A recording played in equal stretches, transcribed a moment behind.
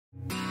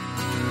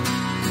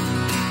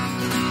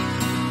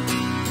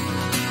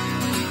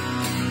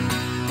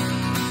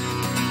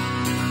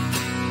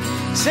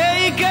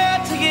you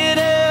got to get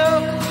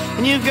out,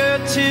 and you've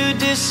got to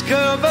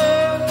discover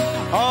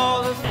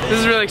all the things. This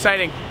is really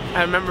exciting.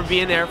 I remember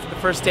being there for the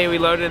first day we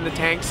loaded in the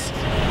tanks,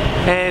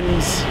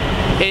 and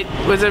it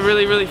was a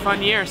really, really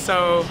fun year,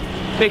 so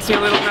it makes me a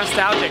little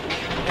nostalgic,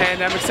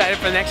 and I'm excited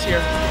for next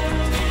year.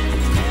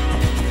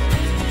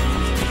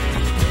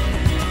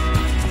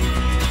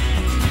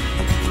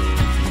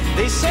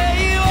 They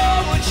say you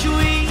are what you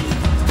eat,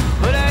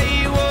 but I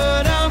eat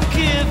what I'm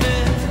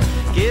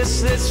given.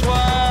 Guess that's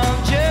why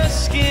I'm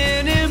just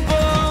skin and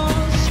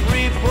bones.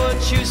 Reap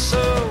what you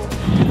sow.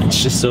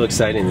 It's just so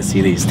exciting to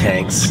see these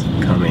tanks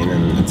coming,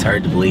 and it's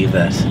hard to believe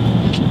that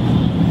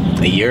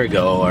a year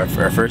ago our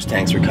first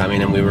tanks were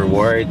coming, and we were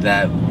worried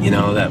that, you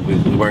know, that we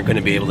weren't going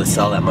to be able to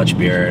sell that much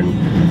beer,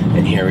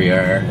 and here we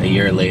are a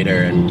year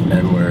later,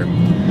 and we're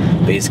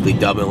basically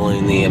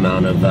doubling the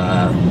amount of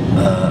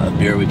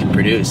beer we can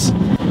produce.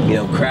 You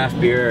know, craft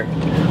beer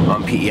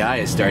on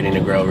PEI is starting to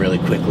grow really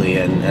quickly,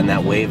 and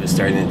that wave is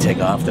starting to take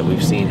off that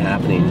we've seen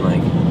happening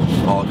like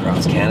all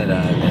across Canada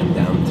and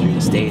down through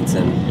the States.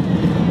 And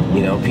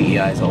you know,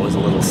 PEI is always a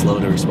little slow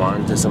to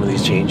respond to some of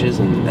these changes,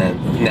 and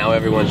now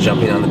everyone's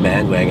jumping on the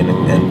bandwagon,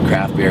 and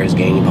craft beer is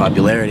gaining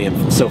popularity.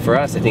 And so for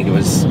us, I think it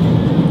was,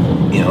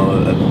 you know,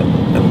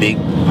 a big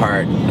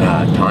part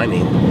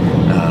timing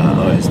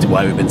as to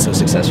why we've been so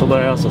successful.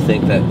 But I also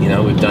think that, you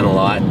know, we've done a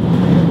lot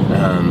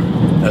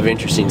of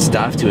interesting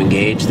stuff to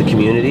engage the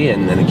community,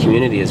 and the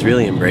community has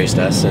really embraced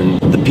us, and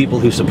the people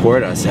who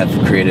support us have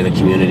created a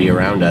community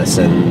around us,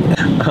 and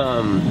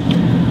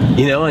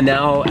you know, and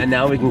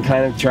now we can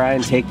kind of try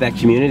and take that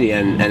community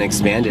and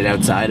expand it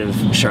outside of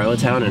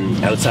Charlottetown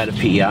and outside of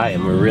PEI,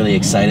 and we're really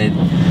excited,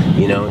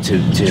 you know,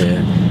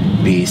 to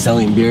be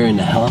selling beer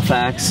into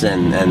Halifax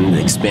and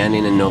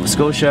expanding in Nova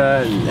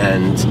Scotia,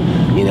 and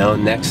you know,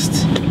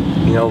 next,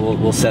 you know,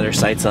 we'll set our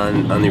sights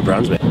on New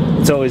Brunswick.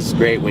 It's always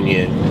great when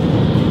you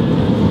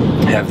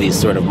have these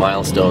sort of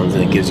milestones,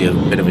 and it gives you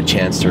a bit of a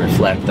chance to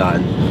reflect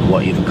on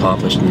what you've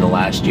accomplished in the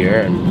last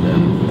year,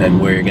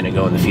 and where you're going to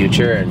go in the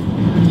future. And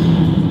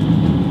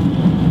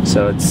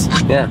so it's,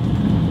 yeah,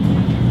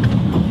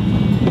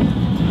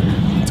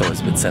 it's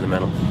always been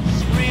sentimental.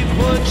 Reap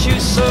what you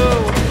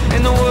sow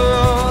in the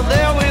world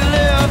that we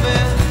live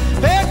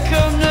in. Back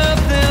up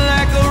nothing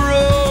like a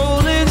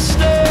rolling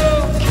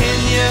stone. Can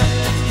ya,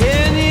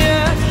 can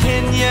ya,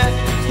 can ya,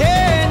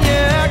 can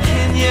ya,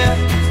 can ya,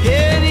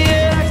 can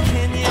ya,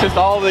 can ya? Just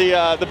all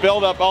the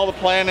build up, all the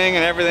planning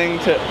and everything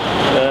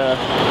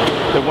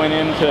that went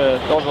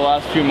into over the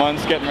last few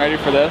months getting ready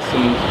for this,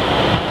 and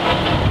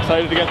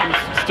excited to get them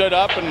stood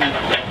up and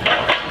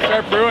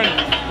start brewing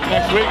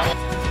next week.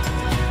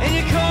 And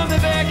you call me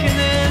back, and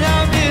then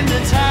I'm in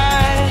the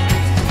tide.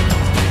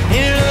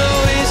 It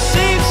always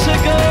seems to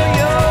go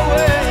your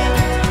way.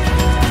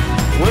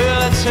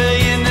 Well, I tell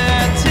you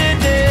not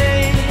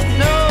today.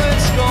 No,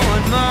 it's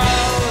going my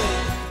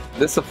way.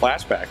 This is a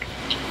flashback.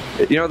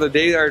 You know, the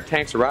day our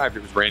tanks arrived,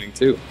 it was raining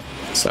too.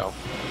 So,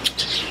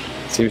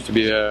 seems to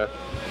be a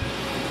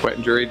wet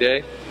and dreary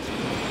day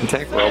in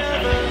tank world.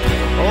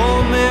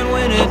 Oh man,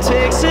 when it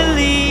takes the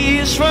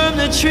leaves from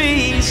the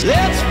trees,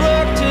 let's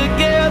work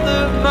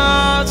together,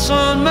 march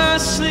on my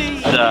sleeve.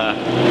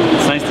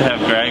 It's nice to have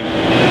Greg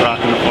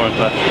rocking the forth.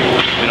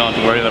 We don't have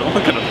to worry about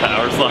what kind of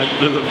power slide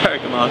through the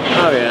parking lot.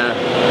 Oh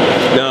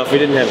yeah. No, if we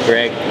didn't have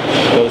Greg,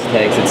 those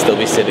tanks would still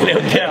be sitting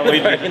out there.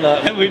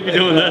 Yeah, we'd be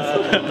doing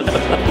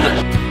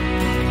this.